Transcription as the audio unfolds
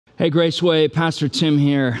Hey, Graceway, Pastor Tim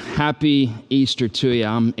here. Happy Easter to you.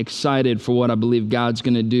 I'm excited for what I believe God's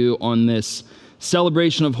going to do on this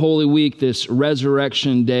celebration of Holy Week, this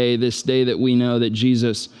resurrection day, this day that we know that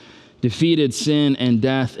Jesus defeated sin and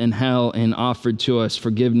death and hell and offered to us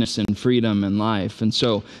forgiveness and freedom and life. And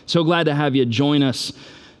so glad to have you join us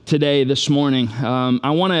today, this morning.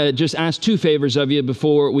 I want to just ask two favors of you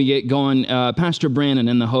before we get going. Pastor Brandon,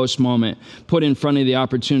 in the host moment, put in front of the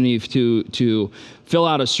opportunity to fill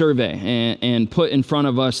out a survey and put in front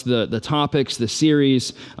of us the topics, the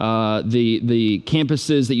series, the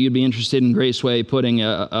campuses that you'd be interested in Graceway, putting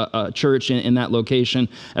a church in that location,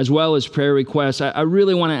 as well as prayer requests. I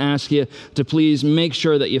really want to ask you to please make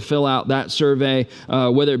sure that you fill out that survey,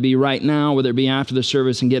 whether it be right now, whether it be after the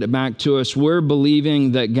service, and get it back to us. We're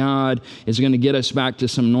believing that God is going to get us back to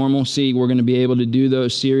some normalcy. We're going to be able to do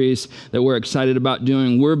those series that we're excited about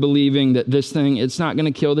doing. We're believing that this thing, it's not going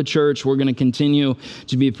to kill the church. We're going to continue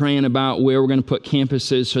to be praying about where we're going to put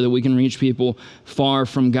campuses so that we can reach people far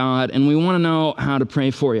from God. And we want to know how to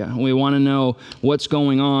pray for you. We want to know what's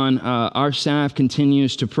going on. Our staff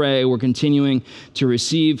continues to pray. We're continuing to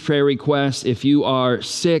receive prayer requests. If you are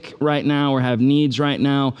sick right now or have needs right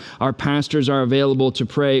now, our pastors are available to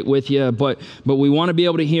pray with you. But we want to be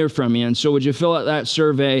able to hear from you. And so would you fill out that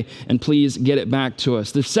survey and please get it back to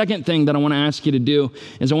us. The second thing that I want to ask you to do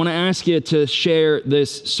is I want to ask you to share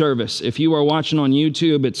this service. If you are watching on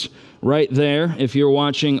YouTube, it's right there. If you're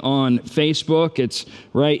watching on Facebook, it's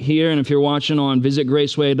right here. And if you're watching on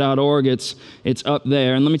visitgraceway.org, it's up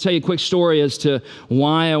there. And let me tell you a quick story as to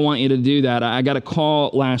why I want you to do that. I got a call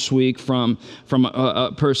last week from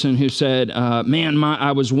a person who said,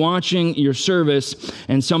 I was watching your service,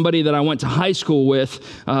 and somebody that I went to high school with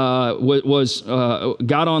got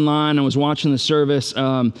online and was watching the service.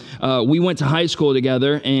 We went to high school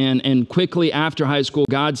together, and quickly after high school,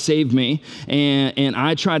 God saved me, and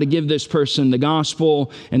I tried to give this person the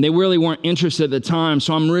gospel, and they really weren't interested at the time.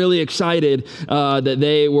 So I'm really excited that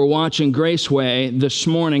they were watching Graceway this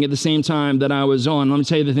morning at the same time that I was on. Let me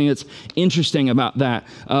tell you the thing that's interesting about that.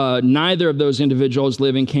 Neither of those individuals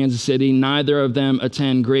live in Kansas City. Neither of them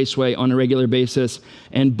attend Graceway on a regular basis,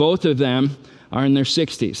 and both of them are in their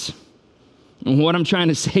 60s. And what I'm trying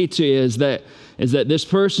to say to you is that this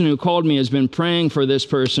person who called me has been praying for this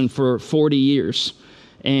person for 40 years.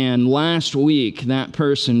 And last week, that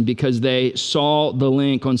person, because they saw the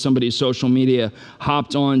link on somebody's social media,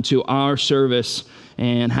 hopped on to our service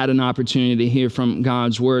and had an opportunity to hear from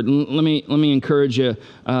God's word. Let me encourage you,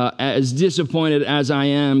 as disappointed as I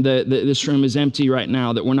am that this room is empty right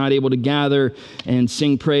now, that we're not able to gather and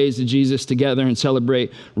sing praise to Jesus together and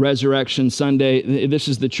celebrate Resurrection Sunday. This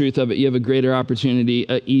is the truth of it. You have a greater opportunity,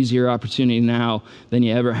 an easier opportunity now than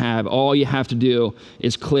you ever have. All you have to do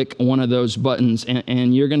is click one of those buttons,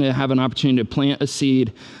 and you're going to have an opportunity to plant a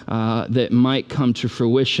seed that might come to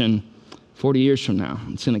fruition 40 years from now.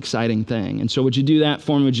 It's an exciting thing. And so would you do that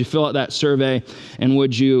for me? Would you fill out that survey? And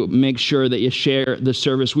would you make sure that you share the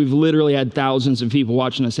service? We've literally had thousands of people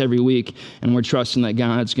watching us every week, and we're trusting that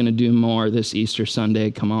God's going to do more this Easter Sunday.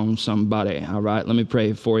 Come on, somebody. All right, let me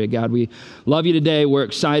pray for you. God, we love you today. We're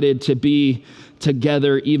excited to be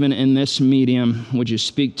together even in this medium. Would you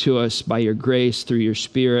speak to us by your grace, through your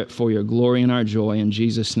Spirit, for your glory and our joy? In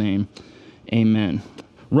Jesus' name, amen.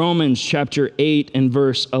 Romans chapter 8 and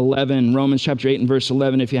verse 11. Romans chapter 8 and verse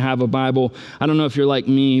 11, if you have a Bible. I don't know if you're like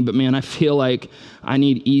me, but man, I feel like I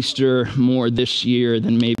need Easter more this year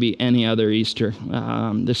than maybe any other Easter.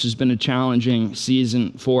 This has been a challenging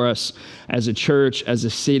season for us as a church, as a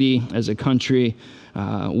city, as a country.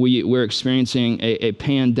 We're experiencing a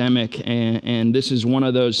pandemic, and this is one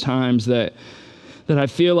of those times that I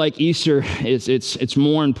feel like Easter, it's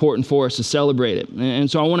more important for us to celebrate it. And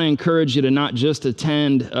so I want to encourage you to not just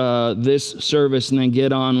attend this service and then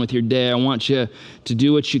get on with your day. I want you to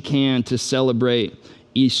do what you can to celebrate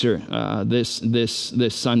Easter,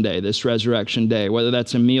 this Sunday, this Resurrection Day, whether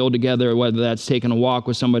that's a meal together, whether that's taking a walk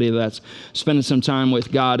with somebody, that's spending some time with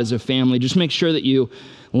God as a family. Just make sure that you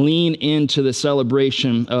lean into the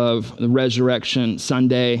celebration of the Resurrection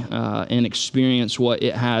Sunday and experience what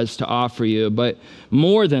it has to offer you. But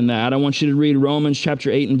more than that, I want you to read Romans chapter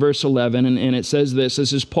 8 and verse 11, and it says this.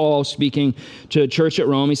 This is Paul speaking to a church at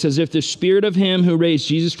Rome. He says, "If the Spirit of him who raised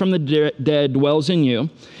Jesus from the dead dwells in you,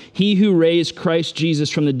 he who raised Christ Jesus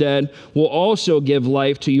from the dead will also give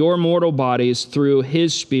life to your mortal bodies through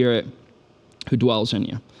his Spirit who dwells in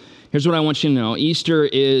you." Here's what I want you to know. Easter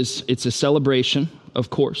it's a celebration, of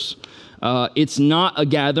course. It's not a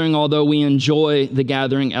gathering, although we enjoy the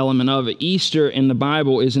gathering element of it. Easter in the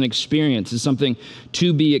Bible is an experience. It's something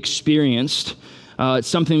to be experienced. It's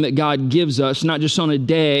something that God gives us, not just on a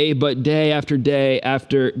day, but day after day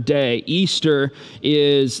after day. Easter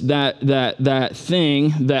is that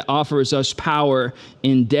thing that offers us power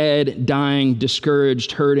in dead, dying,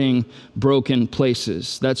 discouraged, hurting, broken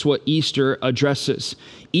places. That's what Easter addresses.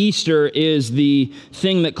 Easter is the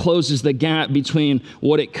thing that closes the gap between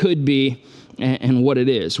what it could be and what it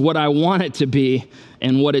is, what I want it to be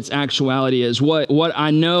and what its actuality is, what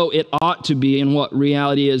I know it ought to be and what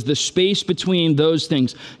reality is. The space between those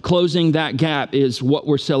things, closing that gap, is what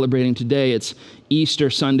we're celebrating today. It's Easter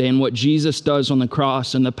Sunday and what Jesus does on the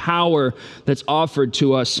cross and the power that's offered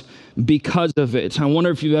to us because of it. I wonder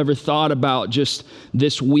if you've ever thought about just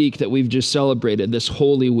this week that we've just celebrated, this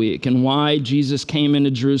Holy Week, and why Jesus came into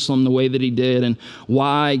Jerusalem the way that he did, and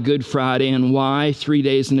why Good Friday, and why 3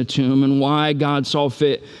 days in a tomb, and why God saw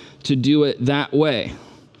fit to do it that way.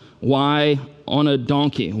 Why on a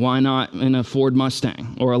donkey? Why not in a Ford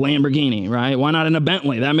Mustang or a Lamborghini, right? Why not in a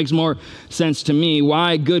Bentley? That makes more sense to me.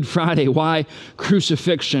 Why Good Friday? Why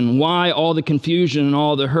crucifixion? Why all the confusion and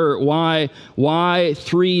all the hurt? Why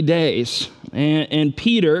 3 days? And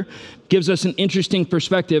Peter gives us an interesting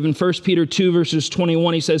perspective. In 1 Peter 2, verses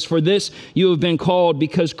 21, he says, "For this you have been called,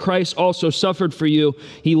 because Christ also suffered for you.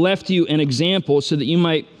 He left you an example so that you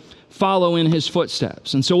might follow in his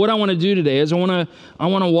footsteps." And so what I want to do today is I want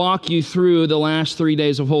to walk you through the last 3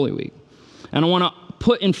 days of Holy Week. And I want to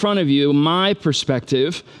put in front of you my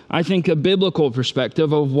perspective, I think a biblical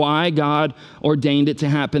perspective of why God ordained it to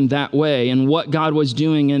happen that way and what God was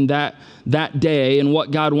doing in that day and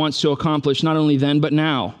what God wants to accomplish not only then but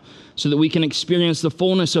now, so that we can experience the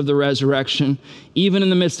fullness of the resurrection, even in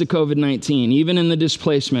the midst of COVID-19, even in the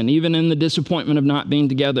displacement, even in the disappointment of not being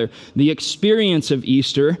together. The experience of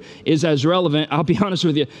Easter is as relevant, I'll be honest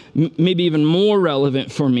with you, maybe even more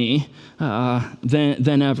relevant for me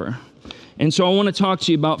than ever. And so I want to talk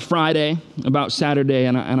to you about Friday, about Saturday,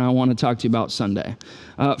 and I want to talk to you about Sunday.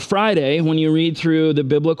 Friday, when you read through the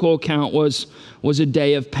biblical account, was a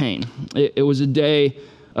day of pain. It was a day.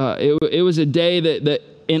 It was a day that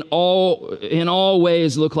in all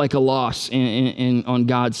ways looked like a loss on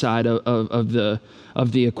God's side of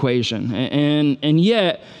the equation. And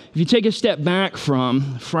yet, if you take a step back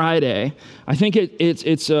from Friday, I think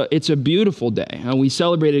it's a beautiful day. We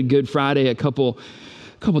celebrated Good Friday a couple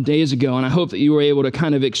days ago, and I hope that you were able to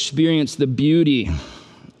kind of experience the beauty,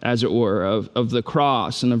 as it were, of the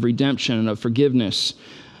cross and of redemption and of forgiveness.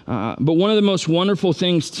 But one of the most wonderful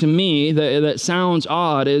things to me that sounds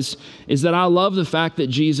odd is that I love the fact that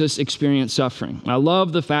Jesus experienced suffering. I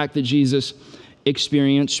love the fact that Jesus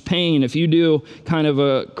experienced pain. If you do kind of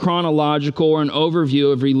a chronological or an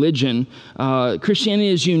overview of religion, Christianity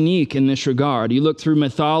is unique in this regard. You look through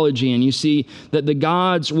mythology and you see that the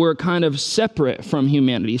gods were kind of separate from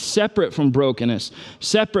humanity, separate from brokenness,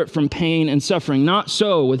 separate from pain and suffering. Not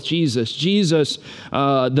so with Jesus. Jesus,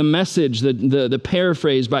 the message, the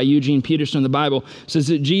paraphrase by Eugene Peterson in the Bible says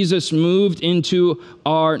that Jesus moved into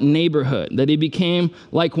our neighborhood, that he became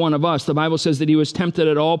like one of us. The Bible says that he was tempted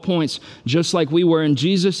at all points, just like we were, and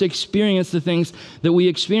Jesus experienced the things that we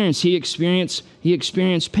experience. He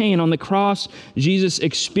experienced pain. On the cross, Jesus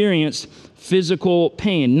experienced physical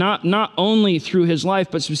pain, not only through his life,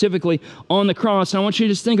 but specifically on the cross. And I want you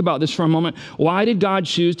to just think about this for a moment. Why did God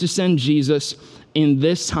choose to send Jesus in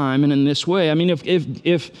this time and in this way? I mean,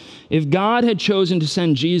 if God had chosen to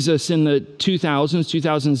send Jesus in the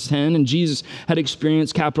 2010, and Jesus had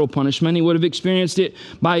experienced capital punishment, he would have experienced it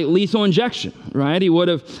by lethal injection, right? He would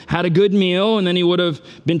have had a good meal, and then he would have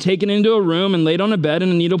been taken into a room and laid on a bed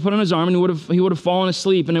and a needle put on his arm, and he would have fallen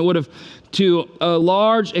asleep, and it would have, to a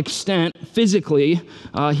large extent, physically,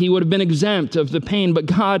 he would have been exempt of the pain. But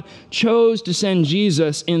God chose to send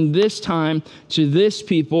Jesus in this time to this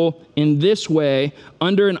people in this way,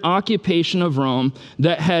 under an occupation of Rome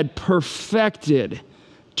that had perfected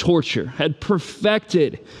torture, had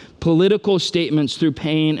perfected political statements through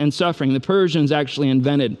pain and suffering. The Persians actually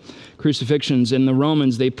invented crucifixions, and the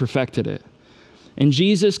Romans, they perfected it. And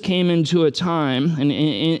Jesus came into a time and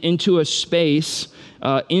into a space,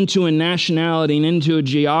 into a nationality and into a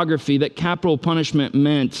geography that capital punishment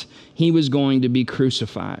meant he was going to be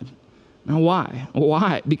crucified. Now, why?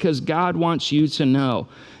 Why? Because God wants you to know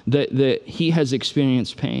that he has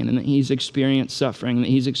experienced pain, and that he's experienced suffering, and that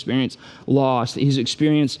he's experienced loss, that he's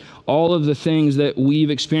experienced all of the things that we've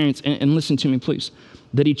experienced. And listen to me, please,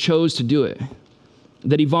 that he chose to do it,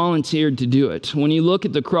 that he volunteered to do it. When you look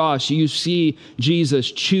at the cross, you see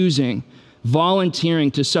Jesus volunteering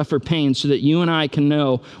to suffer pain so that you and I can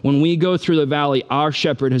know when we go through the valley, our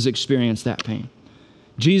shepherd has experienced that pain.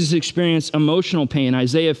 Jesus experienced emotional pain.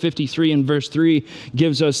 Isaiah 53 and verse 3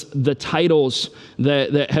 gives us the titles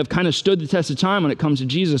that have kind of stood the test of time when it comes to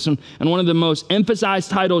Jesus. And one of the most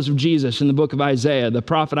emphasized titles of Jesus in the book of Isaiah, the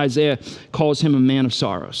prophet Isaiah calls him a man of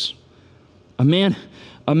sorrows. A man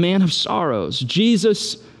of sorrows.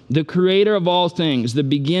 Jesus, the creator of all things, the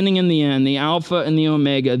beginning and the end, the Alpha and the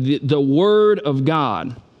Omega, the Word of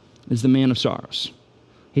God, is the man of sorrows.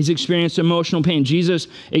 He's experienced emotional pain. Jesus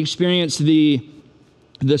experienced the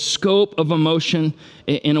scope of emotion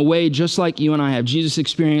in a way just like you and I have. Jesus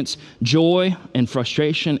experienced joy and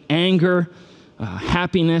frustration, anger,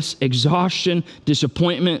 happiness, exhaustion,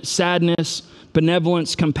 disappointment, sadness,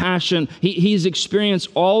 benevolence, compassion. He's experienced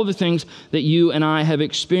all of the things that you and I have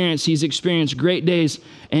experienced. He's experienced great days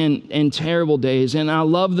and terrible days. And I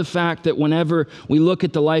love the fact that whenever we look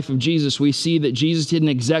at the life of Jesus, we see that Jesus didn't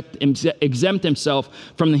exempt himself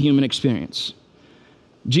from the human experience.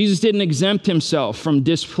 Jesus didn't exempt himself from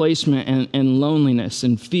displacement and loneliness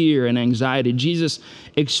and fear and anxiety. Jesus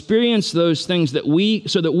experienced those things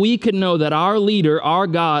so that we could know that our leader, our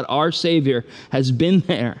God, our Savior has been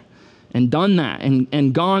there and done that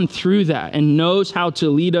and gone through that and knows how to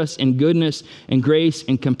lead us in goodness and grace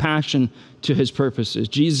and compassion to his purposes.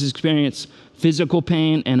 Jesus experienced physical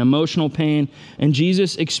pain and emotional pain, and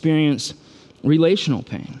Jesus experienced relational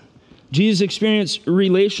pain. Jesus experienced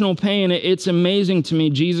relational pain. It's amazing to me.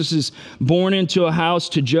 Jesus is born into a house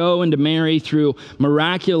to Joe and to Mary in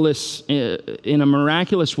a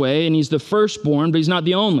miraculous way, and he's the firstborn, but he's not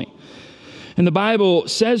the only. And the Bible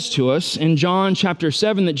says to us in John chapter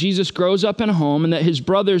 7 that Jesus grows up in a home and that his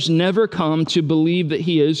brothers never come to believe that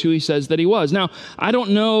he is who he says that he was. Now, I don't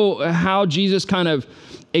know how Jesus kind of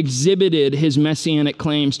exhibited his messianic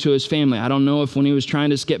claims to his family. I don't know if when he was trying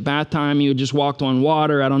to skip bath time, he just walked on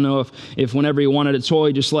water. I don't know if whenever he wanted a toy,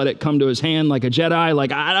 he just let it come to his hand like a Jedi.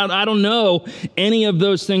 Like, I don't know any of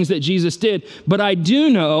those things that Jesus did. But I do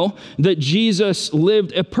know that Jesus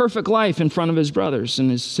lived a perfect life in front of his brothers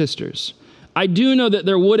and his sisters. I do know that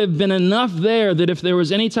there would have been enough there that if there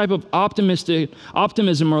was any type of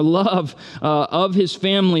optimism or love of his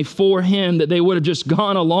family for him, that they would have just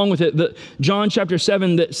gone along with it. John chapter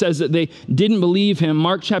 7 that says that they didn't believe him.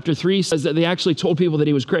 Mark chapter 3 says that they actually told people that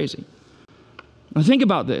he was crazy. Now think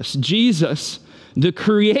about this. Jesus, the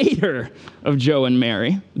creator of Joe and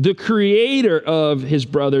Mary, the creator of his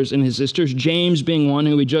brothers and his sisters, James being one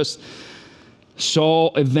who we just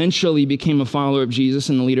saw eventually became a follower of Jesus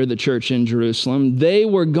and the leader of the church in Jerusalem. They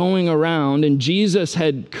were going around, and Jesus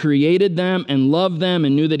had created them and loved them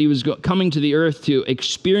and knew that he was coming to the earth to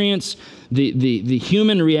experience the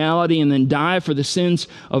human reality and then die for the sins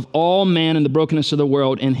of all man and the brokenness of the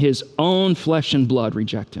world, and his own flesh and blood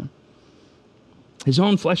reject him. His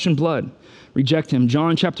own flesh and blood reject him.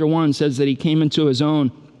 John chapter 1 says that he came into his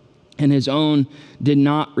own, and his own did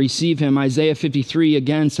not receive him. Isaiah 53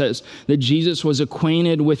 again says that Jesus was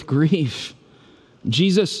acquainted with grief.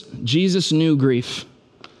 Jesus knew grief,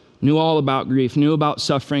 knew all about grief, knew about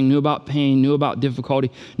suffering, knew about pain, knew about difficulty,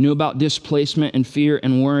 knew about displacement and fear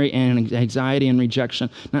and worry and anxiety and rejection.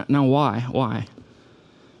 Now why? Why?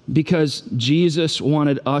 Because Jesus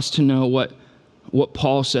wanted us to know what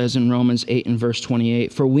Paul says in Romans 8 and verse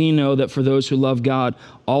 28. For we know that for those who love God,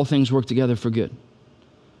 all things work together for good.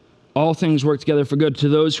 All things work together for good to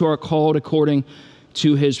those who are called according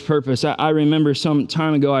to his purpose. I remember some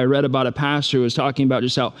time ago I read about a pastor who was talking about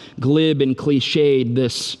just how glib and cliched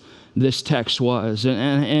this text was.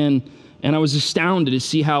 And I was astounded to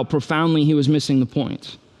see how profoundly he was missing the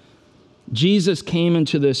point. Jesus came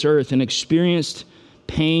into this earth and experienced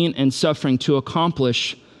pain and suffering to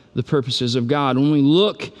accomplish the purposes of God. When we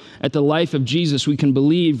look at the life of Jesus, we can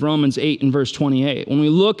believe Romans 8 and verse 28. When we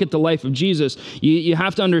look at the life of Jesus, you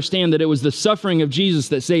have to understand that it was the suffering of Jesus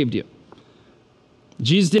that saved you.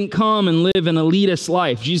 Jesus didn't come and live an elitist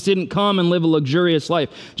life. Jesus didn't come and live a luxurious life.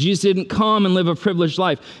 Jesus didn't come and live a privileged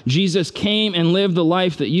life. Jesus came and lived the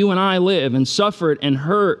life that you and I live, and suffered and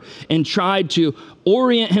hurt and tried to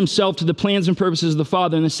orient himself to the plans and purposes of the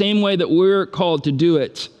Father in the same way that we're called to do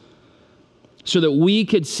it, so that we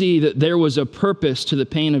could see that there was a purpose to the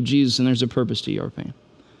pain of Jesus, and there's a purpose to your pain.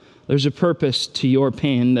 There's a purpose to your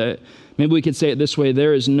pain. That maybe we could say it this way: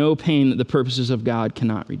 there is no pain that the purposes of God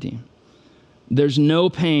cannot redeem. There's no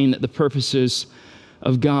pain that the purposes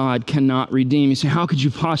of God cannot redeem. You say, how could you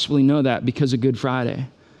possibly know that? Because of Good Friday.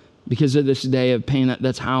 Because of this day of pain.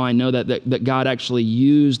 That's how I know that God actually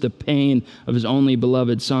used the pain of his only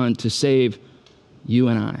beloved Son to save you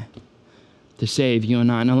and I. To save you and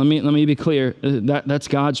I. Now let me be clear. That's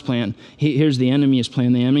God's plan. Here's the enemy's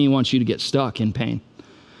plan. The enemy wants you to get stuck in pain.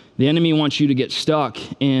 The enemy wants you to get stuck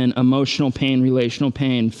in emotional pain, relational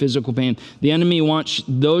pain, physical pain. The enemy wants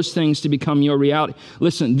those things to become your reality.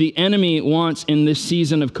 Listen, the enemy wants in this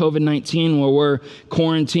season of COVID-19 where we're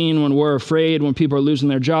quarantined, when we're afraid, when people are losing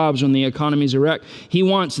their jobs, when the economy's a wreck, he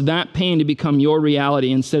wants that pain to become your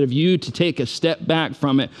reality instead of you to take a step back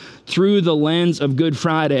from it through the lens of Good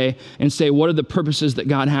Friday and say, what are the purposes that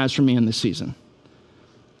God has for me in this season?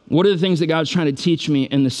 What are the things that God's trying to teach me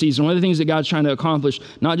in this season? What are the things that God's trying to accomplish,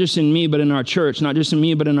 not just in me, but in our church, not just in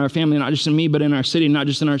me, but in our family, not just in me, but in our city, not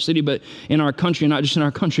just in our city, but in our country, not just in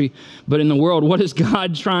our country, but in the world? What is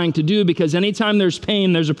God trying to do? Because anytime there's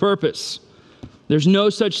pain, there's a purpose. There's no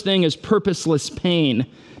such thing as purposeless pain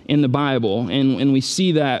in the Bible, and we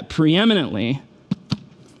see that preeminently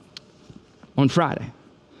on Friday.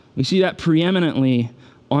 We see that preeminently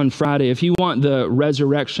on Friday. If you want the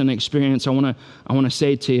resurrection experience, I want to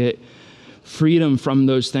say to you, freedom from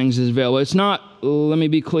those things is available. It's not, let me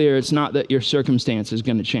be clear, it's not that your circumstance is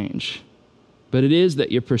going to change, but it is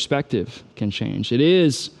that your perspective can change. It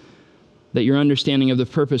is that your understanding of the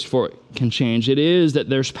purpose for it can change. It is that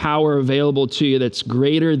there's power available to you that's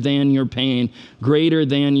greater than your pain, greater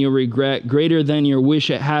than your regret, greater than your wish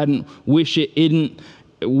it hadn't, wish it didn't,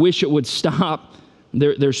 wish it would stop.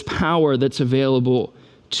 There's power that's available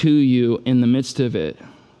to you in the midst of it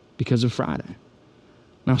because of Friday.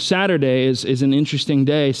 Now, Saturday is an interesting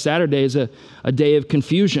day. Saturday is a day of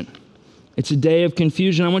confusion. It's a day of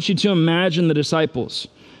confusion. I want you to imagine the disciples,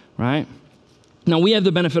 right? Now, we have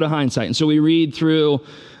the benefit of hindsight, and so we read through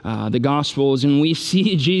the Gospels, and we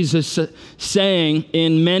see Jesus saying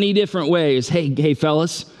in many different ways, hey,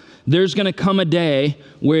 fellas, there's going to come a day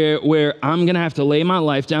where I'm going to have to lay my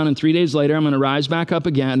life down, and 3 days later, I'm going to rise back up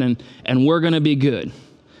again, and we're going to be good.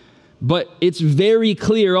 But it's very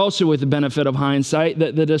clear also with the benefit of hindsight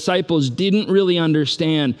that the disciples didn't really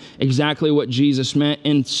understand exactly what Jesus meant,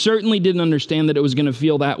 and certainly didn't understand that it was going to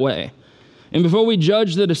feel that way. And before we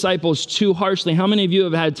judge the disciples too harshly, how many of you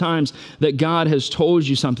have had times that God has told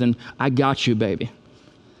you something? I got you, baby.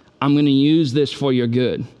 I'm going to use this for your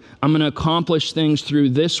good. I'm going to accomplish things through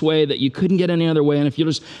this way that you couldn't get any other way. And if you'll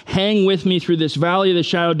just hang with me through this valley of the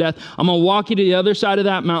shadow of death, I'm going to walk you to the other side of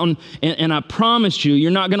that mountain. And I promise you,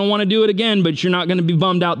 you're not going to want to do it again, but you're not going to be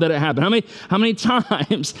bummed out that it happened. How many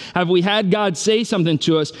times have we had God say something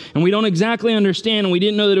to us and we don't exactly understand and we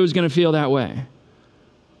didn't know that it was going to feel that way?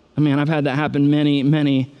 I mean, I've had that happen many,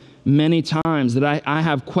 many, many times that I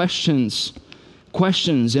have questions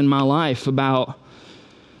in my life about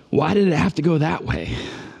why did it have to go that way?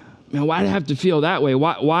 Man, why did it have to feel that way?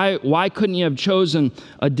 Why couldn't you have chosen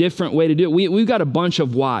a different way to do it? We've got a bunch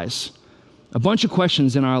of whys, a bunch of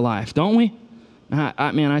questions in our life, don't we?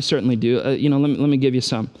 I certainly do. Let me give you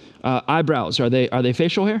some. Eyebrows, are they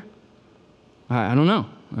facial hair? I don't know.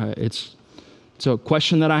 It's a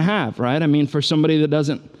question that I have, right? I mean, for somebody that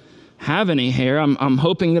doesn't have any hair, I'm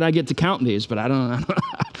hoping that I get to count these, but I don't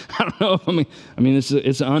know if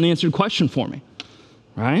it's an unanswered question for me,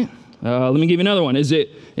 right? Let me give you another one. Is it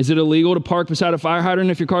illegal to park beside a fire hydrant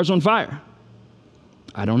if your car's on fire?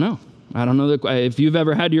 I don't know. I don't know if you've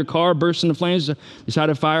ever had your car burst into flames beside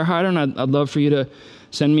a fire hydrant. I'd love for you to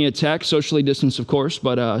send me a text, socially distanced, of course,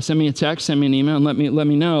 but send me a text, send me an email, and let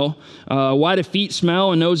me know. Why do feet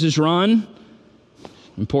smell and noses run?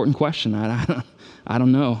 Important question. I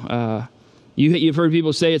don't know. You've heard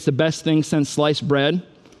people say it's the best thing since sliced bread.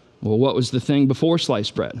 Well, what was the thing before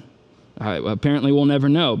sliced bread? Apparently we'll never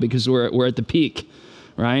know because we're at the peak,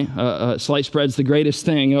 right? Sliced bread's the greatest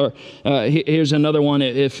thing. Or here's another one.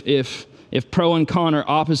 If pro and con are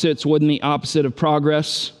opposites, wouldn't the opposite of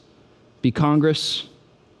progress be Congress?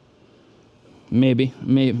 Maybe,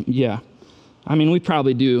 yeah. I mean, we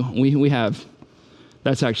probably do. We have.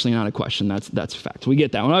 That's actually not a question. That's a fact. We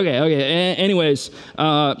get that one. Okay. Anyways,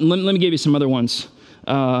 let me give you some other ones.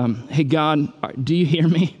 Hey, God, do you hear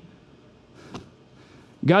me?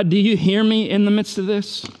 God, do you hear me in the midst of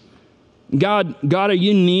this? God, are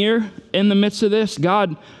you near in the midst of this?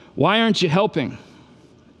 God, why aren't you helping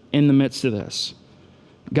in the midst of this?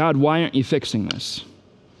 God, why aren't you fixing this?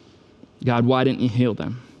 God, why didn't you heal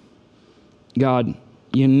them? God,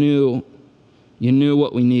 you knew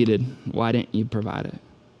what we needed. Why didn't you provide it?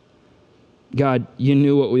 God, you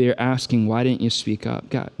knew what we were asking. Why didn't you speak up?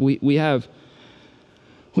 God, we have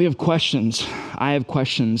questions. I have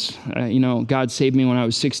questions. God saved me when I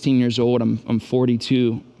was 16 years old. I'm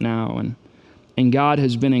 42 now, and God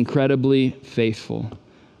has been incredibly faithful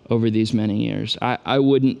over these many years. I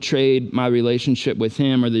wouldn't trade my relationship with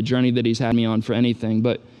him or the journey that he's had me on for anything,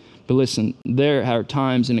 but listen, there are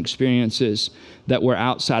times and experiences that were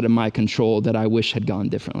outside of my control that I wish had gone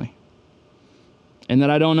differently. and that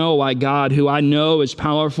I don't know why God, who I know is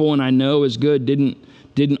powerful and I know is good,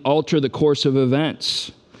 didn't alter the course of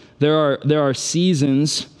events. There are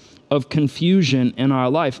seasons of confusion in our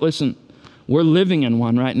life. Listen, we're living in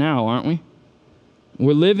one right now, aren't we?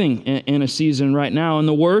 We're living in a season right now, and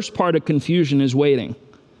the worst part of confusion is waiting.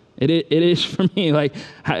 It is for me. Like,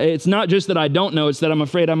 it's not just that I don't know; it's that I'm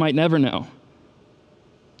afraid I might never know.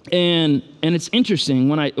 And it's interesting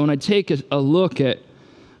when I take a look at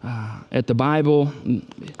the Bible,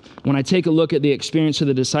 when I take a look at the experience of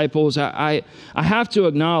the disciples, I have to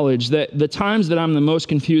acknowledge that the times that I'm the most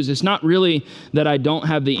confused, it's not really that I don't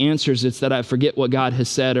have the answers, it's that I forget what God has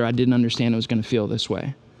said or I didn't understand it was going to feel this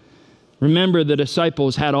way. Remember, the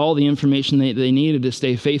disciples had all the information they needed to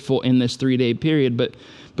stay faithful in this 3-day period, but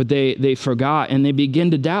they forgot and they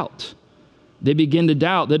begin to doubt. They begin to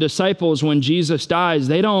doubt. The disciples, when Jesus dies,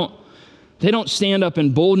 they don't stand up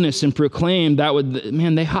in boldness and proclaim.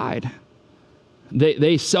 They hide.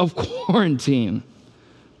 They self-quarantine.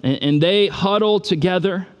 And they huddle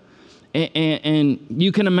together. And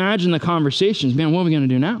you can imagine the conversations. Man, what are we going to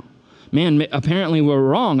do now? Man, apparently we're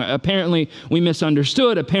wrong. Apparently we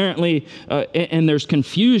misunderstood. Apparently, and there's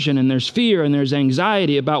confusion and there's fear and there's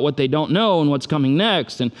anxiety about what they don't know and what's coming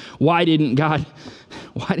next. And why didn't God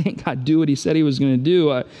do what he said he was going to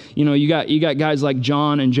do? You got guys like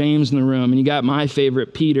John and James in the room, and you got my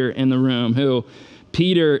favorite Peter in the room,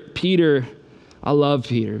 Peter, I love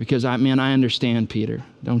Peter because I understand Peter,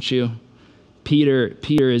 don't you?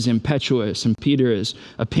 Peter is impetuous, and Peter is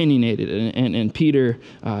opinionated, and Peter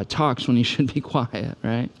talks when he should be quiet,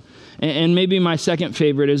 right? And maybe my second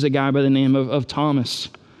favorite is a guy by the name of Thomas.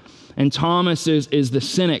 And Thomas is the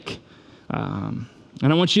cynic. And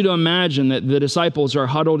I want you to imagine that the disciples are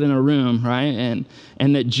huddled in a room, right?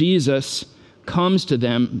 And that Jesus comes to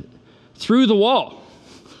them through the wall,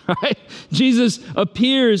 right? Jesus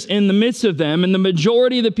appears in the midst of them, and the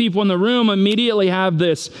majority of the people in the room immediately have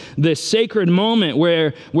this sacred moment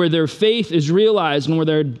where their faith is realized and where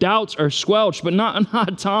their doubts are squelched, but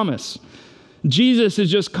not Thomas. Jesus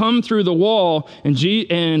has just come through the wall,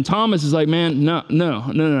 and Thomas is like, man, no.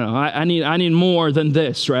 I need more than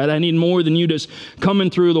this, right? I need more than you just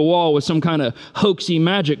coming through the wall with some kind of hoaxy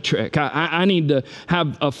magic trick. I need to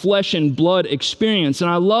have a flesh and blood experience.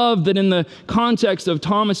 And I love that in the context of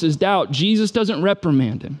Thomas's doubt, Jesus doesn't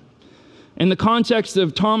reprimand him. In the context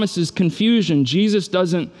of Thomas's confusion, Jesus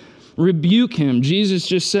doesn't rebuke him. Jesus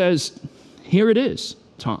just says, here it is,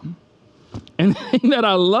 Tom. And the thing that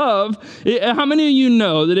I love, how many of you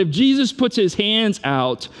know that if Jesus puts his hands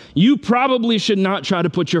out, you probably should not try to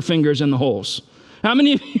put your fingers in the holes? How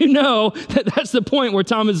many of you know that that's the point where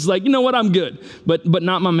Thomas is like, you know what, I'm good, but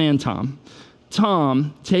not my man Tom.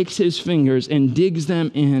 Tom takes his fingers and digs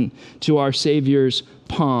them in to our Savior's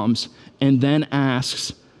palms and then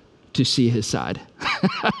asks to see his side.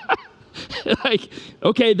 Like,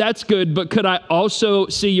 okay, that's good, but could I also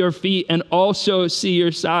see your feet and also see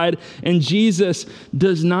your side? And Jesus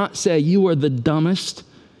does not say, you are the dumbest.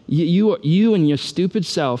 You and your stupid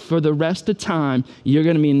self, for the rest of time, you're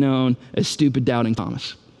going to be known as stupid doubting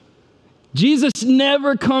Thomas. Jesus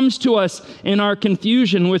never comes to us in our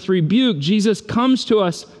confusion with rebuke. Jesus comes to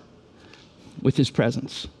us with his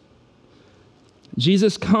presence.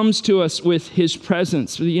 Jesus comes to us with his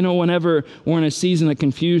presence. You know, whenever we're in a season of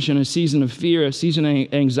confusion, a season of fear, a season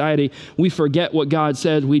of anxiety, we forget what God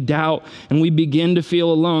said, we doubt, and we begin to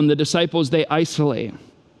feel alone. The disciples, they isolate.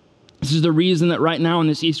 This is the reason that right now on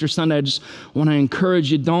this Easter Sunday, I just want to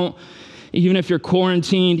encourage you, even if you're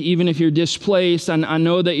quarantined, even if you're displaced, I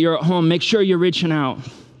know that you're at home, make sure you're reaching out.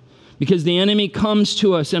 Because the enemy comes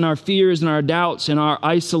to us in our fears and our doubts and our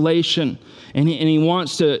isolation, and he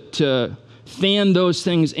wants to fan those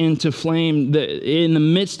things into flame. In the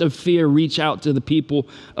midst of fear, reach out to the people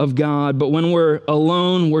of God. But when we're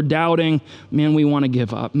alone, we're doubting, man, we want to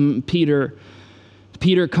give up. Peter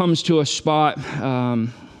comes to a spot,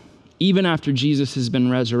 even after Jesus has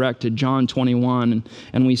been resurrected, John 21,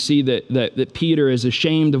 and we see that Peter is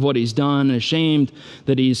ashamed of what he's done, ashamed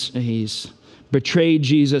that he's betrayed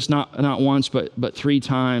Jesus not once, but 3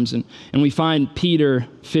 times. And we find Peter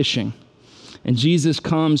fishing. And Jesus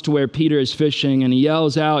comes to where Peter is fishing and he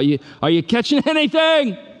yells out, are you catching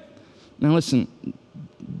anything? Now listen,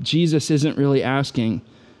 Jesus isn't really asking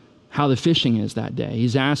how the fishing is that day.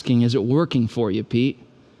 He's asking, is it working for you, Pete?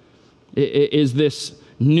 Is this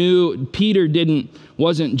new? Peter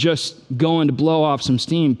wasn't just going to blow off some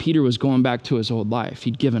steam. Peter was going back to his old life.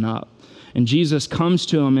 He'd given up. And Jesus comes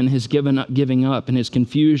to him in his giving up, in his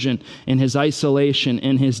confusion, in his isolation,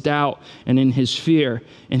 in his doubt, and in his fear.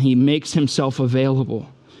 And he makes himself available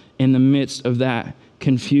in the midst of that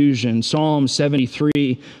confusion. Psalm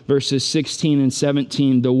 73, verses 16 and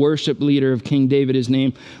 17, the worship leader of King David, his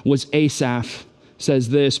name was Asaph, says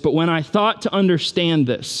this, "But when I thought to understand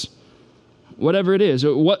this," whatever it is,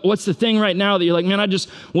 what's the thing right now that you're like, man, I just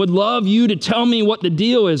would love you to tell me what the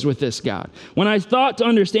deal is with this, God. When I thought to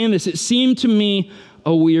understand this, it seemed to me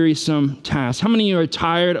a wearisome task. How many of you are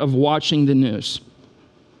tired of watching the news?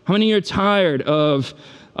 How many of you are tired of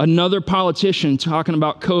another politician talking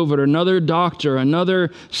about COVID, or another doctor,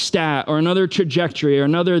 another stat, or another trajectory, or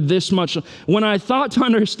another this much? When I thought to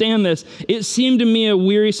understand this, it seemed to me a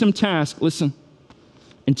wearisome task. Listen,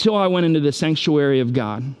 until I went into the sanctuary of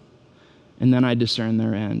God, and then I discerned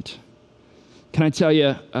their end. Can I tell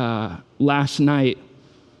you, last night,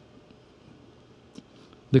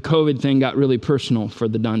 the COVID thing got really personal for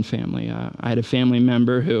the Dunn family. I had a family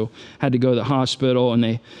member who had to go to the hospital, and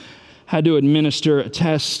they had to administer a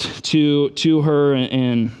test to her,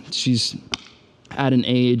 and she's at an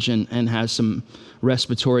age and has some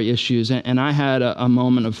respiratory issues. And I had a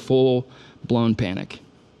moment of full-blown panic.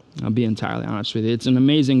 I'll be entirely honest with you. It's an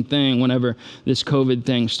amazing thing. Whenever this COVID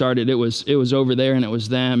thing started, it was over there and it was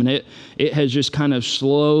them. And it has just kind of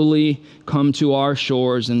slowly come to our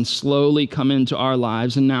shores and slowly come into our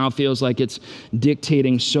lives. And now feels like it's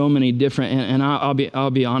dictating so many different, and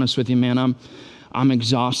I'll be honest with you, man, I'm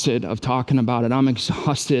exhausted of talking about it. I'm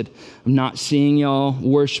exhausted of not seeing y'all,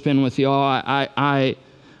 worshiping with y'all.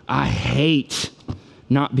 I hate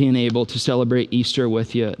not being able to celebrate Easter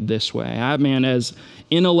with you this way. Man, as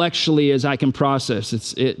intellectually as I can process,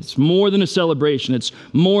 it's more than a celebration. It's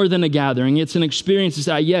more than a gathering. It's an experience.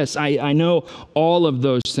 Yes, I know all of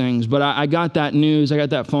those things, but I got that news. I got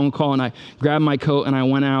that phone call, and I grabbed my coat and I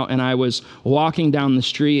went out, and I was walking down the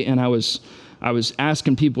street, and I was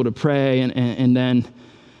asking people to pray, and then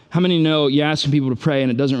how many know you're asking people to pray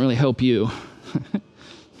and it doesn't really help you?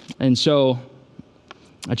 And so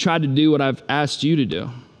I tried to do what I've asked you to do.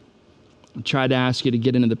 I tried to ask you to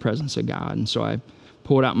get into the presence of God. And so I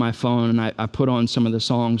pulled out my phone, and I put on some of the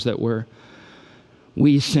songs that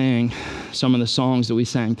we sang, some of the songs that we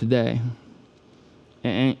sang today.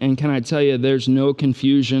 And can I tell you, there's no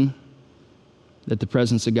confusion that the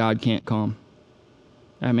presence of God can't calm.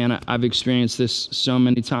 I mean, I've experienced this so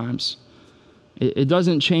many times. It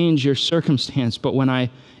doesn't change your circumstance, but when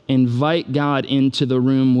I invite God into the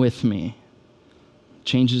room with me, it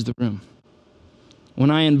changes the room. When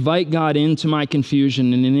I invite God into my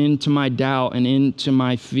confusion and into my doubt and into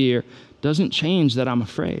my fear, doesn't change that I'm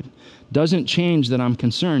afraid. Doesn't change that I'm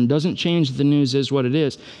concerned. Doesn't change that the news is what it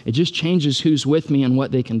is. It just changes who's with me and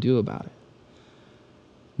what they can do about it.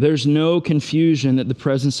 There's no confusion that the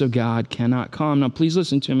presence of God cannot calm. Now, please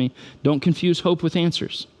listen to me. Don't confuse hope with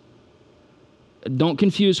answers. Don't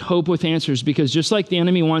confuse hope with answers, because just like the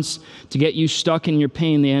enemy wants to get you stuck in your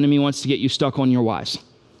pain, the enemy wants to get you stuck on your whys.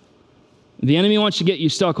 The enemy wants to get you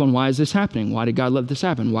stuck on, why is this happening? Why did God let this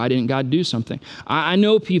happen? Why didn't God do something? I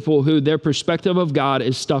know people who their perspective of God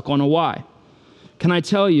is stuck on a why. Can I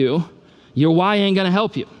tell you, your why ain't going to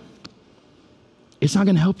help you. It's not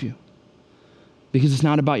going to help you. Because it's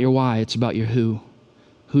not about your why, it's about your who.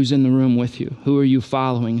 Who's in the room with you? Who are you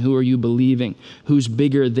following? Who are you believing? Who's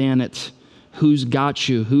bigger than it? Who's got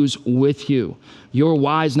you? Who's with you? Your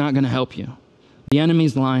why is not going to help you. The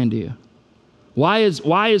enemy's lying to you. Why is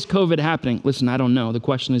COVID happening? Listen, I don't know. The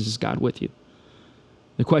question is God with you?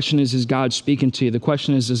 The question is God speaking to you? The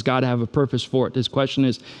question is, does God have a purpose for it? This question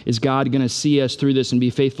is God going to see us through this and be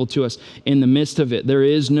faithful to us in the midst of it? There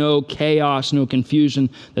is no chaos, no confusion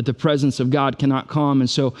that the presence of God cannot calm. And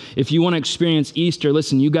so if you want to experience Easter,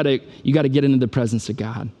 listen, you got to get into the presence of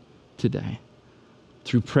God today.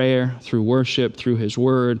 Through prayer, through worship, through His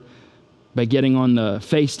Word, by getting on the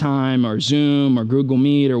FaceTime or Zoom or Google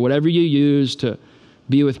Meet or whatever you use to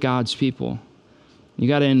be with God's people. You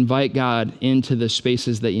got to invite God into the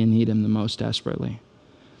spaces that you need Him the most desperately.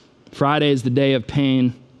 Friday is the day of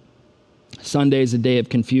pain. Sunday is the day of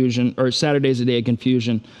confusion, or Saturday is the day of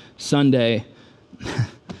confusion. Sunday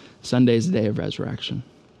is the day of resurrection.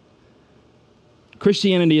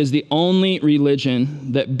 Christianity is the only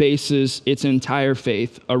religion that bases its entire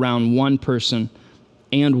faith around one person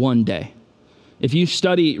and one day. If you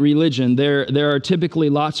study religion, there are typically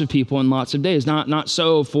lots of people and lots of days. Not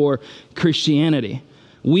so for Christianity.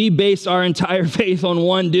 We base our entire faith on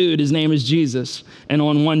one dude. His name is Jesus. And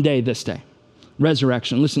on one day, this day.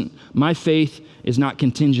 Resurrection. Listen, my faith is not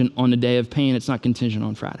contingent on the day of pain. It's not contingent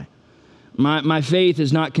on Friday. My faith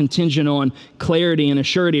is not contingent on clarity and a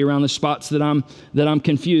surety around the spots that I'm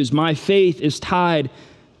confused. My faith is tied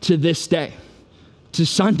to this day, to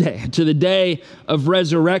Sunday, to the day of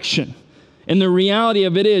resurrection. And the reality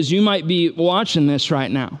of it is, you might be watching this right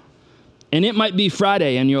now, And it might be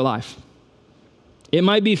Friday in your life. It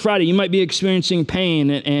might be Friday. You might be experiencing pain,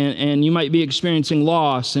 and you might be experiencing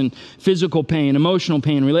loss and physical pain, emotional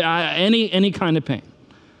pain, any kind of pain.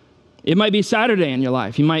 It might be Saturday in your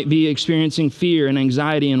life. You might be experiencing fear and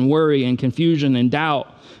anxiety and worry and confusion and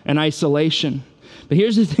doubt and isolation. But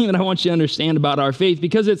here's the thing that I want you to understand about our faith.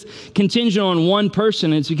 Because it's contingent on one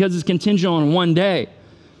person, it's because it's contingent on one day.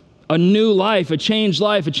 A new life, a changed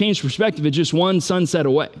perspective is just one sunset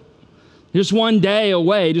away. Just one day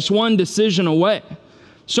away, just one decision away.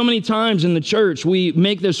 So many times in the church, we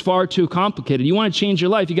make this far too complicated. You want to change your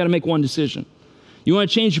life, you got to make one decision. You want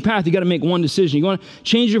to change your path, you got to make one decision. You want to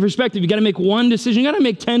change your perspective, you got to make one decision. You got to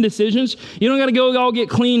make 10 decisions. You don't got to go all get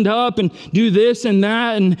cleaned up and do this and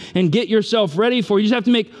that and get yourself ready for it. You just have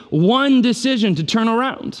to make one decision to turn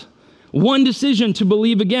around. One decision to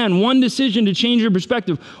believe again. One decision to change your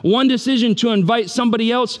perspective. One decision to invite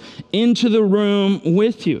somebody else into the room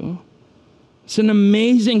with you. It's an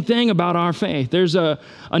amazing thing about our faith. There's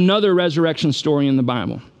another resurrection story in the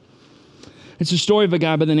Bible. It's a story of a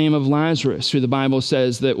guy by the name of Lazarus, who the Bible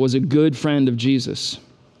says that was a good friend of Jesus.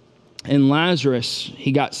 And Lazarus,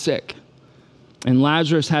 he got sick. And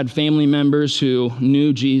Lazarus had family members who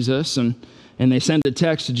knew Jesus, and they sent a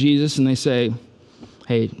text to Jesus, and they say,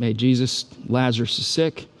 hey, Jesus, Lazarus is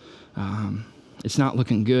sick. It's not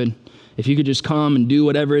looking good. If you could just come and do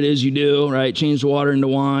whatever it is you do, right? Change the water into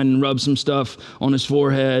wine and rub some stuff on his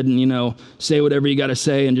forehead and, say whatever you got to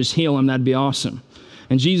say and just heal him, that'd be awesome.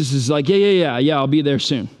 And Jesus is like, yeah, I'll be there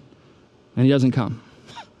soon. And he doesn't come.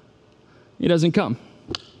 He doesn't come.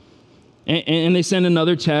 And they send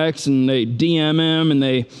another text and they DM him and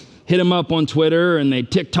they hit him up on Twitter and they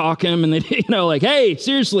TikTok him and they, like, hey,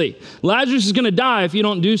 seriously, Lazarus is going to die if you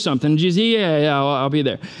don't do something. And Jesus, yeah, I'll be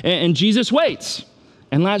there. And Jesus waits.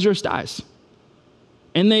 And Lazarus dies.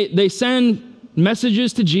 And they send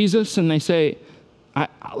messages to Jesus and they say,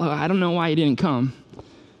 I don't know why you didn't come,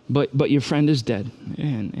 but your friend is dead.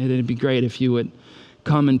 And it'd be great if you would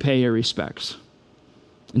come and pay your respects.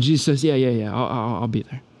 And Jesus says, yeah, I'll be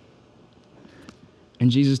there.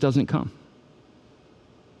 And Jesus doesn't come.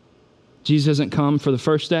 Jesus doesn't come for the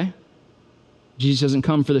first day. Jesus doesn't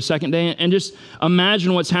come for the second day. And just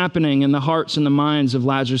imagine what's happening in the hearts and the minds of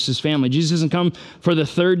Lazarus' family. Jesus doesn't come for the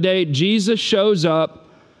third day. Jesus shows up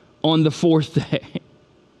on the fourth day.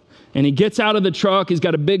 And he gets out of the truck. He's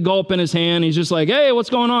got a big gulp in his hand. He's just like, hey, what's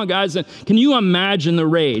going on, guys? And can you imagine the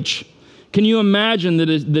rage? Can you imagine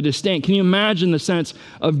the disdain? Can you imagine the sense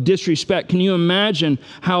of disrespect? Can you imagine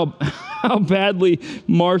how badly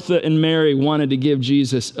Martha and Mary wanted to give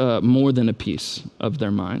Jesus more than a piece of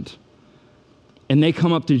their mind? And they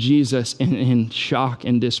come up to Jesus in shock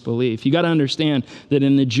and disbelief. You got to understand that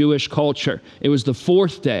in the Jewish culture, it was the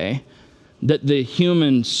fourth day that the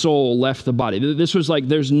human soul left the body. This was like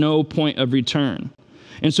there's no point of return.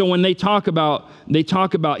 And so when they talk about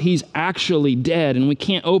he's actually dead and we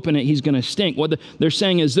can't open it, he's going to stink. What they're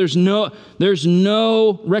saying is there's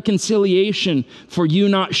no reconciliation for you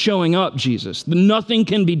not showing up, Jesus. Nothing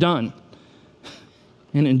can be done.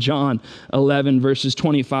 And in John 11, verses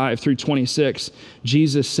 25 through 26,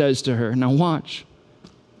 Jesus says to her, now watch.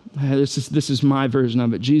 This is my version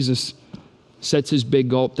of it. Jesus sets his big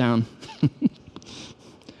gulp down,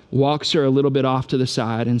 walks her a little bit off to the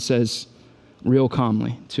side and says real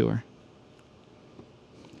calmly to her,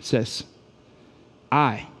 says,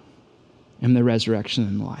 I am the resurrection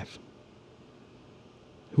and the life.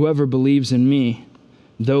 Whoever believes in me,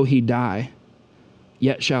 though he die,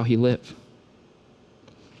 yet shall he live.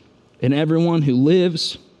 And everyone who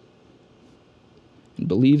lives and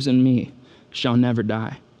believes in me shall never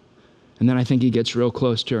die. And then I think he gets real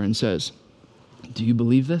close to her and says, do you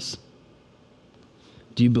believe this?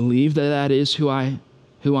 Do you believe that is who I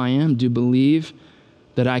am? Do you believe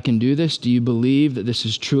that I can do this? Do you believe that this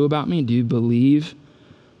is true about me? Do you believe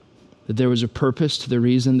that there was a purpose to the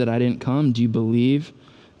reason that I didn't come? Do you believe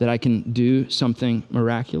that I can do something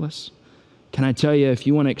miraculous? Can I tell you, if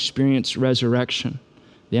you want to experience resurrection,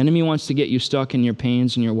 the enemy wants to get you stuck in your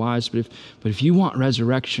pains and your whys, but if you want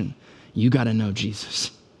resurrection, you got to know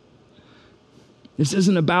Jesus. This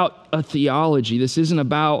isn't about a theology. This isn't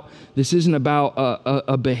about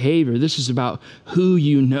a behavior. This is about who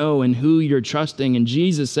you know and who you're trusting. And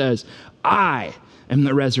Jesus says, I am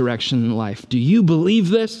the resurrection and life. Do you believe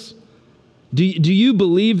this? Do you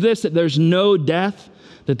believe this, that there's no death,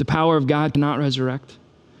 that the power of God cannot resurrect?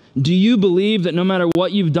 Do you believe that no matter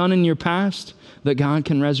what you've done in your past, that God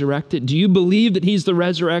can resurrect it? Do you believe that he's the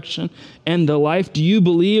resurrection and the life? Do you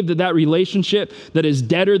believe that that relationship that is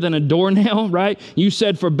deader than a doornail, right? You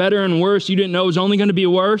said for better and worse, you didn't know it was only going to be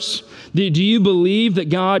worse. Do you believe that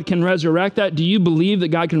God can resurrect that? Do you believe that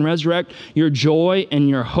God can resurrect your joy and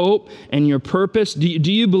your hope and your purpose? Do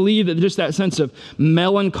you believe that just that sense of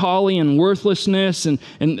melancholy and worthlessness, and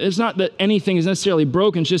it's not that anything is necessarily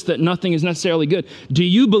broken, it's just that nothing is necessarily good. Do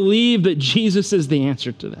you believe that Jesus is the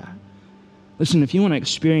answer to that? Listen, if you want to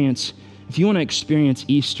experience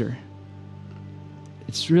Easter,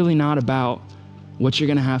 it's really not about what you're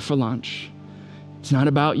going to have for lunch. It's not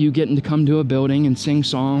about you getting to come to a building and sing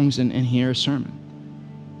songs and hear a sermon.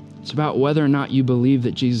 It's about whether or not you believe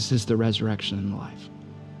that Jesus is the resurrection and the life.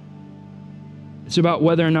 It's about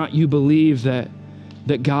whether or not you believe that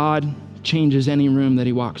God changes any room that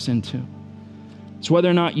he walks into. It's whether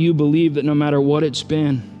or not you believe that no matter what it's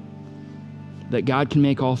been, that God can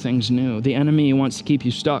make all things new. The enemy wants to keep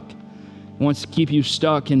you stuck. He wants to keep you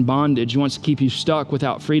stuck in bondage. He wants to keep you stuck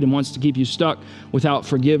without freedom. He wants to keep you stuck without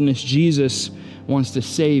forgiveness. Jesus wants to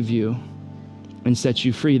save you and set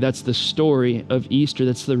you free. That's the story of Easter.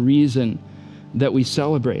 That's the reason that we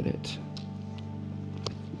celebrate it.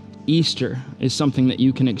 Easter is something that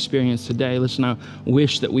you can experience today. Listen, I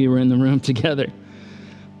wish that we were in the room together.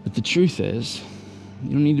 But the truth is,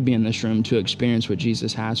 you don't need to be in this room to experience what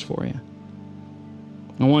Jesus has for you.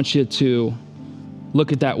 I want you to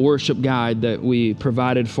look at that worship guide that we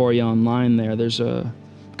provided for you online there. There's a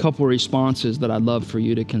couple responses that I'd love for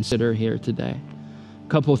you to consider here today. A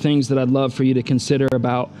couple of things that I'd love for you to consider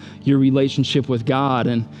about your relationship with God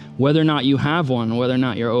and whether or not you have one, whether or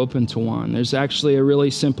not you're open to one. There's actually a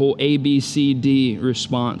really simple A, B, C, D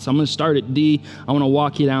response. I'm going to start at D. I want to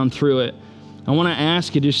walk you down through it. I want to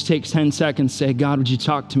ask you, just take 10 seconds, say, God, would you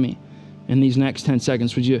talk to me? In these next 10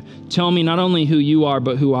 seconds, would you tell me not only who you are,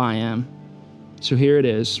 but who I am? So here it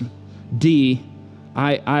is. D,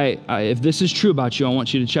 if this is true about you, I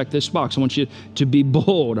want you to check this box. I want you to be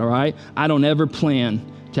bold, all right? I don't ever plan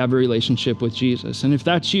to have a relationship with Jesus. And if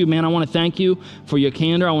that's you, man, I want to thank you for your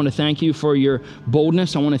candor. I want to thank you for your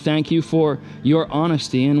boldness. I want to thank you for your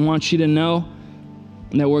honesty, and want you to know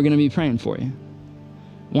that we're going to be praying for you.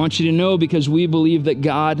 I want you to know because we believe that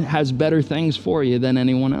God has better things for you than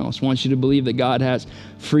anyone else. I want you to believe that God has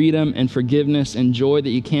freedom and forgiveness and joy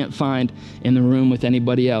that you can't find in the room with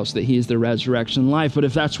anybody else, that he is the resurrection life. But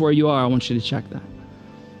if that's where you are, I want you to check that.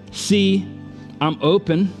 C, I'm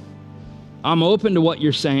open. I'm open to what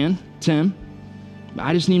you're saying, Tim.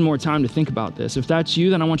 I just need more time to think about this. If that's you,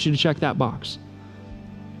 then I want you to check that box.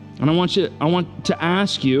 And I want to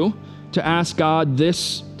ask you to ask God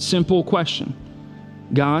this simple question.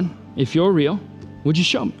 God, if you're real, would you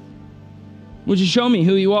show me? Would you show me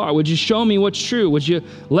who you are? Would you show me what's true? Would you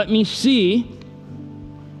let me see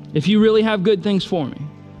if you really have good things for me?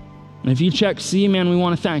 And if you check C, man, we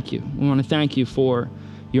want to thank you. We want to thank you for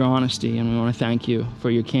your honesty, and we want to thank you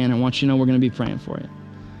for your candor. I want you to know we're going to be praying for you.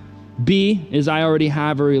 B is I already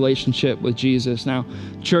have a relationship with Jesus. Now,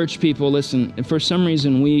 church people, listen, for some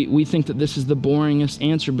reason we think that this is the boringest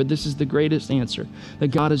answer, but this is the greatest answer, that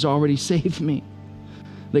God has already saved me.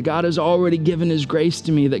 That God has already given his grace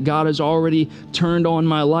to me, that God has already turned on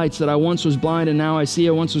my lights, that I once was blind and now I see,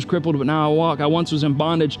 I once was crippled but now I walk, I once was in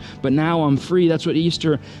bondage but now I'm free. That's what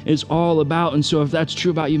Easter is all about. And so if that's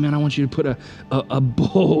true about you, man, I want you to put a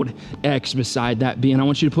bold X beside that B, and I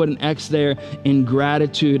want you to put an X there in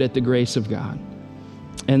gratitude at the grace of God.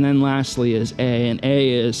 And then lastly is A, and A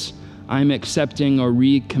is I'm accepting or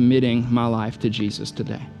recommitting my life to Jesus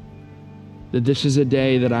today. That this is a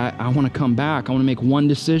day that I want to come back. I want to make one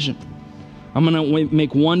decision. I'm going to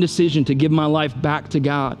make one decision to give my life back to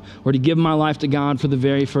God, or to give my life to God for the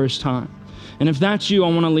very first time. And if that's you, I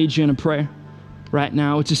want to lead you in a prayer right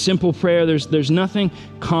now. It's a simple prayer. There's nothing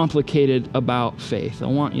complicated about faith. I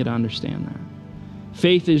want you to understand that.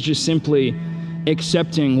 Faith is just simply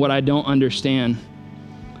accepting what I don't understand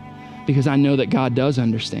because I know that God does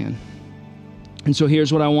understand. And so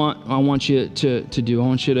here's what I want you to do. I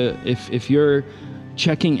want you to, if you're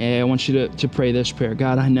checking A, I want you to pray this prayer.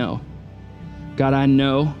 God, I know. God, I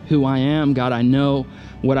know who I am. God, I know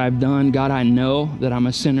what I've done. God, I know that I'm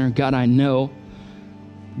a sinner. God, I know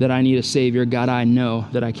that I need a Savior. God, I know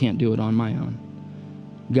that I can't do it on my own.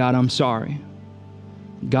 God, I'm sorry.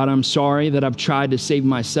 God, I'm sorry that I've tried to save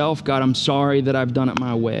myself. God, I'm sorry that I've done it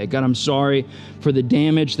my way. God, I'm sorry for the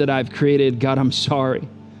damage that I've created. God, I'm sorry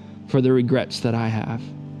for the regrets that I have.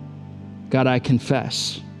 God, I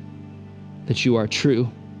confess that you are true,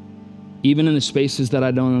 even in the spaces that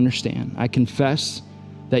I don't understand. I confess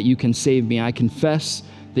that you can save me. I confess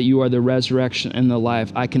that you are the resurrection and the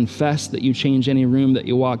life. I confess that you change any room that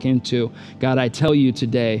you walk into. God, I tell you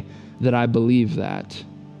today that I believe that.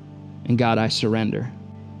 And God, I surrender.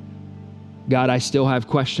 God, I still have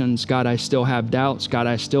questions. God, I still have doubts. God,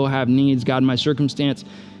 I still have needs. God, my circumstance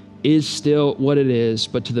is still what it is,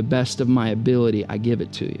 but to the best of my ability, I give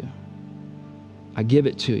it to you. I give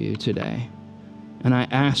it to you today. And I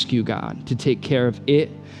ask you, God, to take care of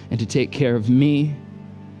it and to take care of me,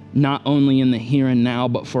 not only in the here and now,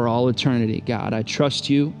 but for all eternity. God, I trust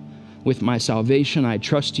you with my salvation. I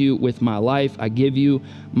trust you with my life. I give you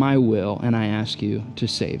my will, and I ask you to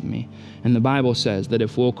save me. And the Bible says that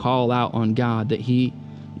if we'll call out on God, that he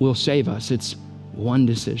will save us. It's one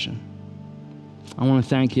decision. I want to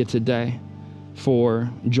thank you today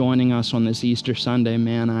for joining us on this Easter Sunday.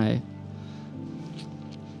 Man, I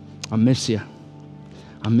miss you.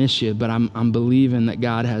 I miss you, but I'm believing that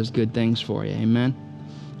God has good things for you. Amen.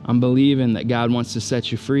 I'm believing that God wants to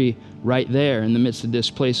set you free right there in the midst of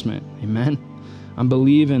displacement. Amen. I'm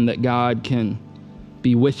believing that God can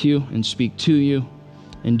be with you and speak to you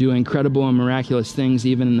and do incredible and miraculous things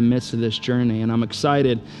even in the midst of this journey. And I'm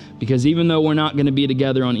excited because even though we're not going to be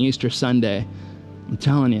together on Easter Sunday, I'm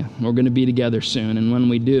telling you, we're going to be together soon. And when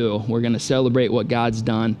we do, we're going to celebrate what God's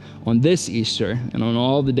done on this Easter and on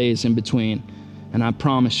all the days in between. And I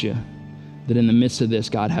promise you that in the midst of this,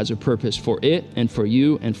 God has a purpose for it and for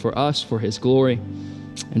you and for us, for his glory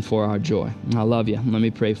and for our joy. And I love you. Let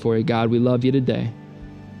me pray for you. God, we love you today.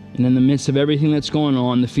 And in the midst of everything that's going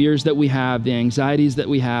on, the fears that we have, the anxieties that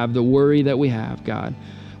we have, the worry that we have, God,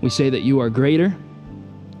 we say that you are greater.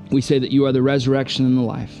 We say that you are the resurrection and the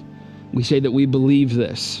life. We say that we believe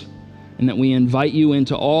this and that we invite you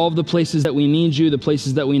into all of the places that we need you, the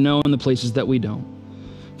places that we know and the places that we don't.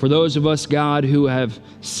 For those of us, God, who have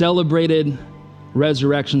celebrated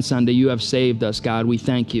Resurrection Sunday, you have saved us, God. We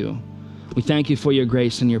thank you. We thank you for your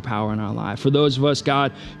grace and your power in our life. For those of us,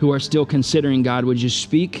 God, who are still considering, God, would you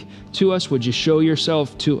speak to us? Would you show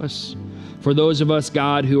yourself to us? For those of us,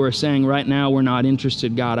 God, who are saying right now we're not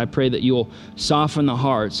interested, God, I pray that you'll soften the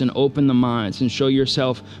hearts and open the minds and show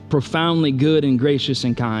yourself profoundly good and gracious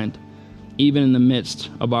and kind, even in the midst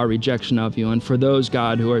of our rejection of you. And for those,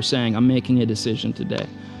 God, who are saying, I'm making a decision today,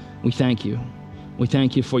 we thank you. We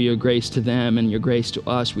thank you for your grace to them and your grace to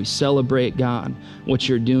us. We celebrate, God, what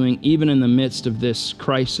you're doing, even in the midst of this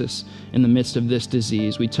crisis, in the midst of this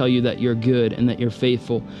disease. We tell you that you're good and that you're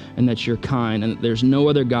faithful and that you're kind and that there's no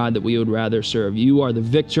other God that we would rather serve. You are the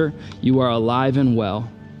victor. You are alive and well,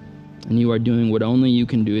 and you are doing what only you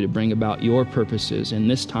can do to bring about your purposes in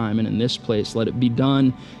this time and in this place. Let it be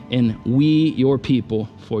done in we, your people,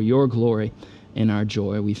 for your glory and our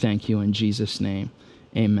joy. We thank you in Jesus' name.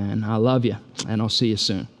 Amen. I love you, and I'll see you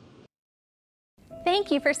soon.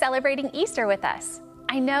 Thank you for celebrating Easter with us.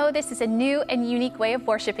 I know this is a new and unique way of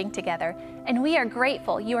worshiping together, and we are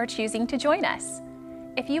grateful you are choosing to join us.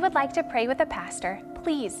 If you would like to pray with a pastor,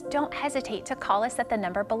 please don't hesitate to call us at the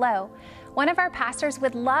number below. One of our pastors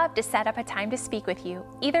would love to set up a time to speak with you,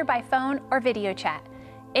 either by phone or video chat.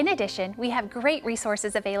 In addition, we have great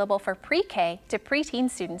resources available for pre-K to preteen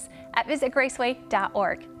students at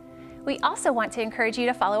visitgraceway.org. We also want to encourage you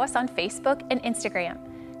to follow us on Facebook and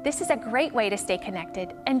Instagram. This is a great way to stay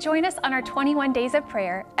connected and join us on our 21 days of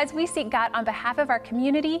prayer as we seek God on behalf of our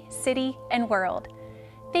community, city, and world.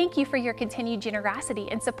 Thank you for your continued generosity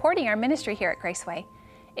in supporting our ministry here at Graceway.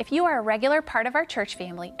 If you are a regular part of our church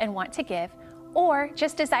family and want to give, or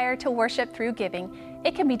just desire to worship through giving,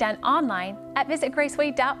 it can be done online at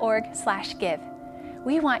visitgraceway.org/give.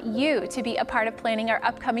 We want you to be a part of planning our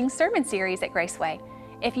upcoming sermon series at Graceway.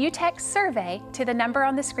 If you text SURVEY to the number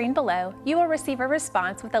on the screen below, you will receive a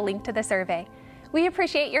response with a link to the survey. We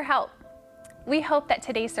appreciate your help. We hope that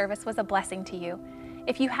today's service was a blessing to you.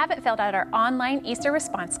 If you haven't filled out our online Easter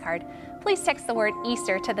response card, please text the word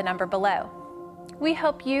Easter to the number below. We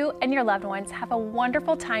hope you and your loved ones have a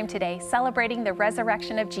wonderful time today celebrating the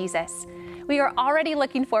resurrection of Jesus. We are already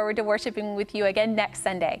looking forward to worshiping with you again next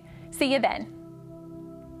Sunday. See you then.